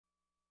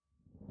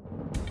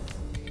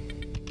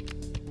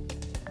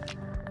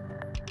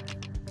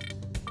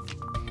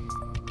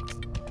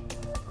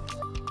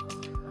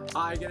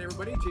Hi again,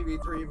 everybody.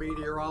 TV3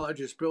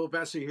 meteorologist Bill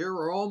Vessey here.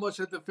 We're almost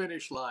at the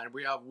finish line.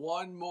 We have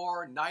one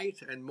more night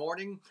and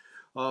morning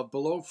of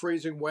below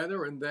freezing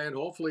weather, and then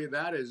hopefully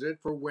that is it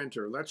for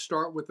winter. Let's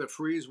start with the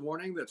freeze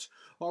warning that's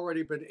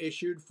already been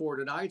issued for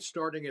tonight,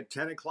 starting at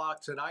 10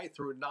 o'clock tonight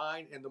through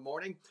 9 in the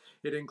morning.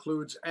 It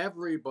includes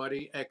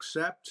everybody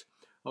except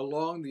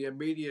along the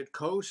immediate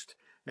coast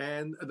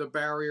and the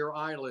barrier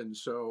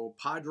islands. So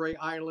Padre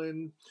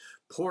Island,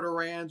 Port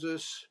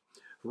Aransas,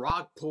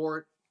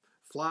 Rockport,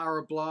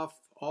 Flower Bluff,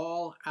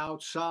 all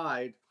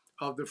outside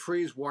of the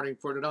freeze warning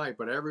for tonight,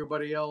 but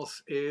everybody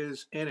else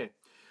is in it.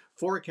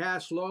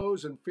 Forecast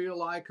lows and feel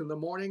like in the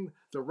morning,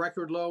 the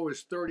record low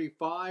is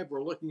 35.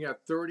 We're looking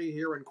at 30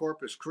 here in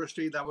Corpus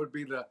Christi. That would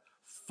be the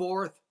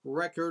fourth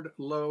record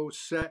low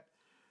set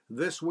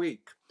this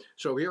week.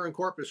 So here in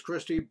Corpus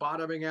Christi,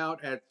 bottoming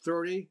out at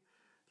 30.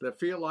 The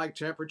feel like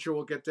temperature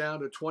will get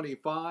down to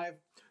 25.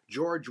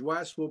 George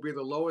West will be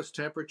the lowest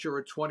temperature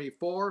at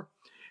 24.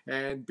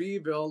 And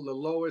Beeville, the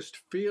lowest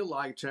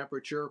feel-like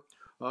temperature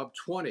of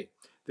 20.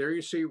 There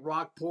you see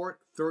Rockport,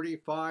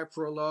 35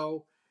 for a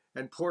low,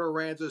 and Port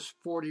Aransas,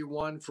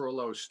 41 for a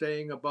low,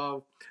 staying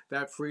above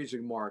that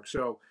freezing mark.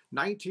 So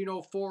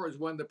 1904 is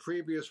when the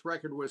previous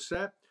record was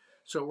set.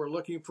 So we're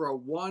looking for a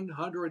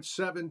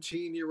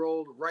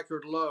 117-year-old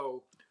record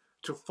low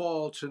to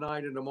fall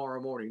tonight and tomorrow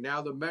morning.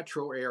 Now the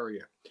metro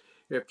area.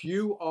 If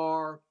you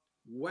are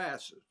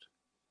west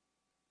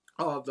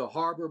of the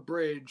Harbor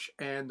Bridge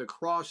and the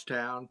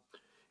Crosstown,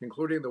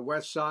 including the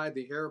west side,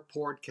 the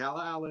airport,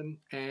 Calallen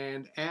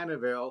and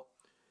Annabelle,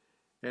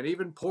 and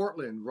even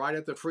Portland, right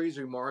at the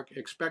freezing mark,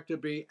 expect to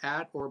be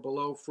at or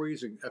below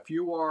freezing. If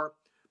you are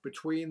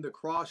between the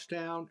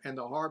Crosstown and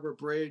the Harbor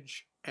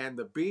Bridge and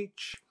the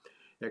beach,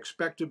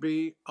 expect to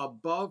be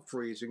above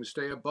freezing,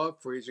 stay above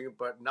freezing,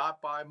 but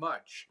not by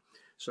much.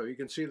 So you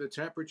can see the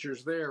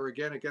temperatures there.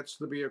 Again, it gets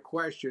to be a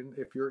question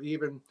if you're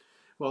even...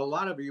 Well, a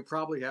lot of you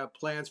probably have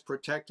plants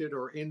protected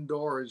or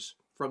indoors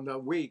from the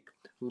week.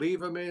 Leave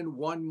them in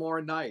one more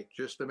night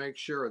just to make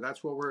sure.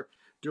 That's what we're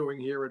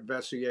doing here at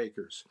Vessey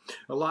Acres.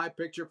 A live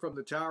picture from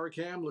the tower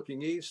cam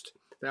looking east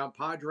down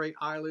Padre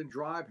Island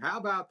Drive. How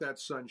about that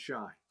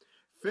sunshine?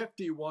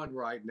 51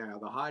 right now.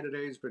 The high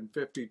today has been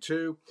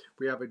 52.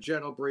 We have a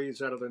gentle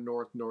breeze out of the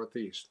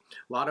north-northeast.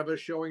 A lot of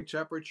us showing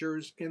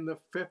temperatures in the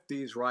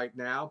 50s right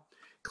now.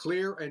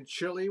 Clear and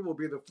chilly will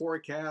be the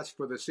forecast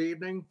for this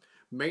evening.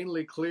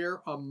 Mainly clear,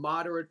 a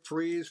moderate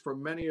freeze for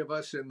many of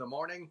us in the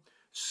morning.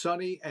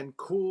 Sunny and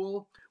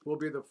cool will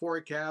be the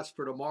forecast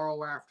for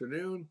tomorrow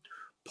afternoon.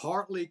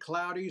 Partly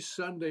cloudy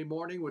Sunday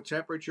morning with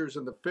temperatures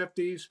in the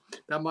 50s.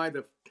 That might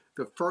be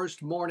the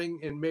first morning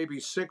in maybe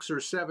 6 or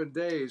 7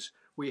 days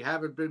we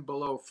haven't been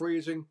below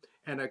freezing.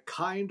 And a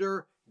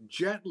kinder,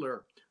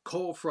 gentler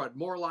cold front,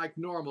 more like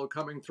normal,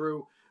 coming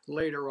through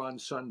later on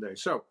Sunday.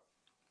 So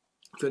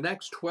the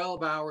next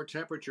 12-hour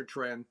temperature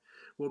trend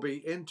will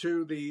be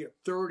into the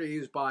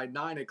 30s by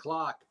 9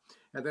 o'clock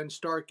and then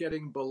start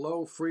getting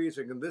below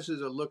freezing. And this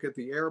is a look at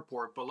the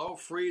airport. Below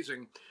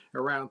freezing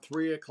around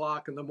 3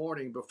 o'clock in the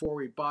morning before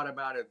we bottom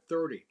out at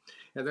 30.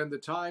 And then the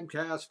time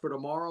cast for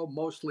tomorrow,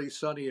 mostly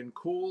sunny and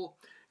cool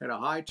and a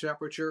high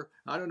temperature.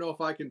 I don't know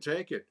if I can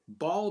take it.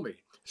 Balmy,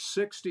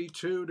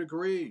 62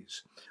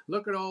 degrees.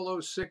 Look at all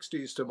those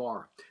 60s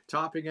tomorrow.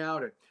 Topping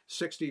out at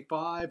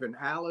 65 in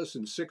Alice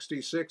and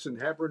 66 in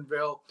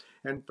Hebronville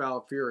and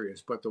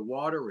Falfurrias. But the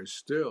water is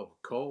still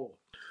cold.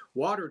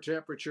 Water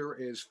temperature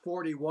is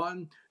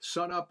 41.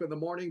 Sun up in the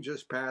morning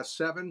just past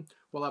 7.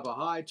 We'll have a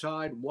high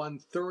tide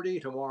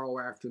 1:30 tomorrow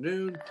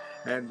afternoon.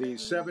 And the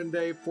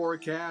 7-day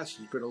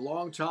forecast, it's been a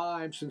long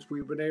time since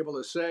we've been able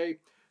to say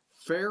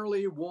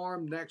fairly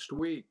warm next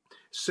week.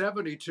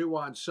 72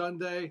 on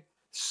Sunday,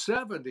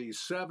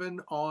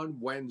 77 on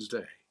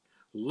Wednesday.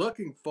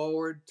 Looking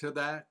forward to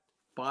that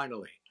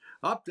finally.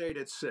 Update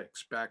at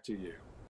 6. Back to you.